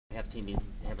team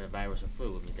having a virus or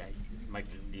flu. I mean, is that, Mike,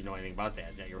 do you know anything about that?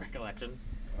 Is that your recollection?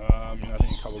 I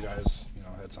think a couple guys,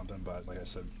 had something, but like I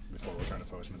said before, we're trying to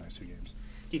focus on the next 2 games.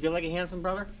 Do you feel like a handsome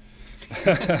brother?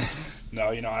 No,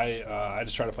 I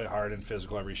just try to play hard and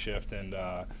physical every shift, and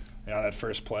that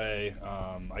first play,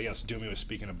 I guess Doomy was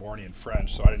speaking to Borney in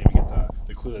French, so I didn't even get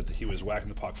the clue that he was whacking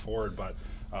the puck forward. But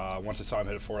once I saw him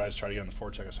hit it forward, I just tried to get on the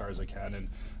forecheck as hard as I can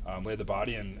and laid the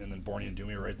body, and then Borney and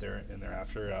Doomy were right there in there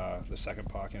after the second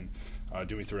puck, and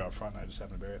Doomy threw it out front, and I just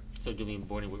happened to bury it. So Doomy and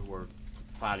Borney were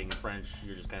plotting in French.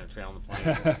 You're just kind of trailing the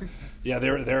plane. Yeah,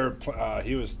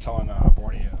 he was telling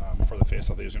Borney before the faceoff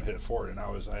that he was going to hit it forward, and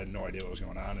I had no idea what was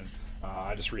going on, and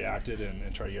I just reacted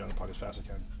and tried to get on the puck as fast as I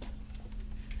can.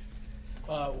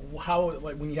 How,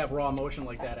 when you have raw emotion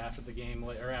like that after the game,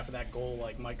 or after that goal,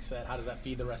 like Mike said, how does that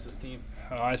feed the rest of the team?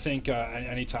 I think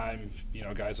anytime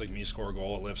guys like me score a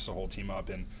goal, it lifts the whole team up,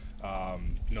 and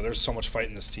there's so much fight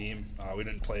in this team. We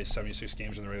didn't play 76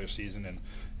 games in the regular season,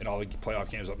 and all the playoff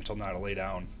games up until now to lay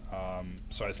down.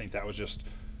 So I think that was just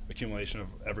accumulation of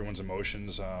everyone's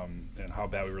emotions and how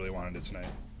bad we really wanted it tonight.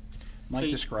 Mike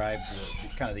described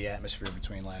kind of the atmosphere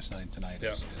between last night and tonight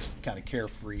as kind of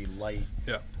carefree, light.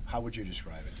 Yeah. How would you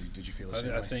describe it? Did you feel the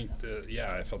same way? I think,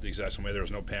 I felt the exact same way. There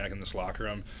was no panic in this locker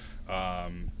room.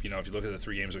 If you look at the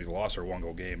 3 games that we've lost, are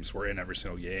 1-goal games. We're in every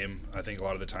single game. I think a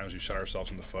lot of the times we shot ourselves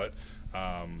in the foot.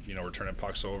 We're turning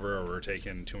pucks over, or we're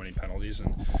taking too many penalties,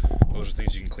 and those are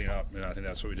things you can clean up. And I think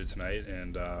that's what we did tonight.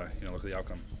 And look at the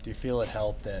outcome. Do you feel it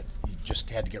helped that you just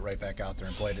had to get right back out there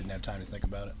and play? Didn't have time to think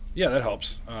about it? Yeah, that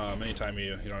helps. Anytime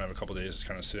you don't have a couple days to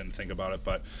kind of sit and think about it.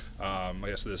 But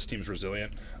like I said, this team's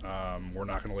resilient. We're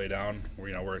not going to lay down.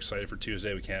 We're excited for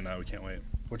Tuesday. We can't wait.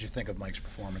 What did you think of Mike's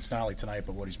performance, not only tonight,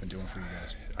 but what he's been doing for you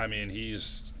guys? I mean,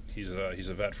 he's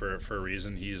a vet for a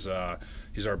reason. He's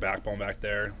our backbone back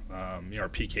there. Our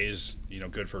PK's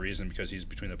good for a reason, because he's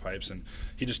between the pipes, and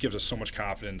he just gives us so much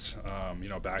confidence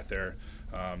back there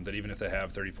that even if they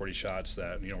have 30-40 shots,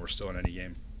 that we're still in any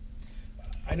game.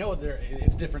 I know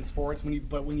it's different sports,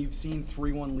 but when you've seen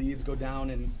 3-1 leads go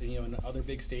down in other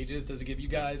big stages, does it give you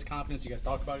guys confidence? You guys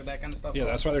talk about that kind of stuff? Yeah,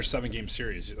 that's why there's 7-game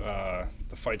series. The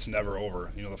fight's never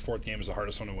over. The 4th game is the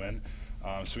hardest one to win.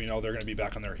 So we know they're going to be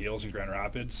back on their heels in Grand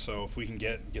Rapids. So if we can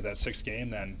get that 6th game,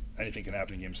 then anything can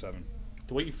happen in Game 7.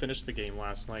 The way you finished the game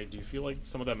last night, do you feel like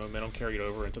some of that momentum carried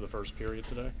over into the first period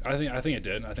today? I think it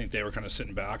did. I think they were kind of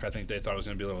sitting back. I think they thought it was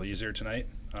going to be a little easier tonight,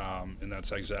 and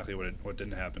that's exactly what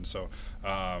didn't happen. So,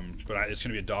 but it's going to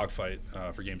be a dogfight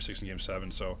for Game 6 and Game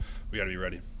 7. So we got to be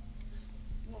ready.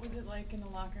 What was it like in the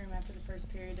locker room after the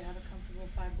first period to have a comfortable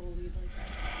 5-goal lead like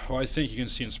that? Well, I think you can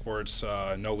see in sports,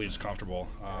 no lead's comfortable.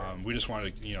 We just want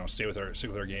to, stick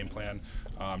with our game plan,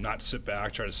 not sit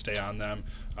back, try to stay on them.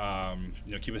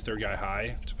 Keep a third guy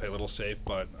high to play a little safe,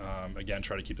 but again,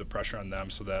 try to keep the pressure on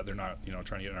them so that they're not,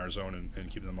 trying to get in our zone and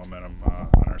keep the momentum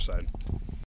on our side.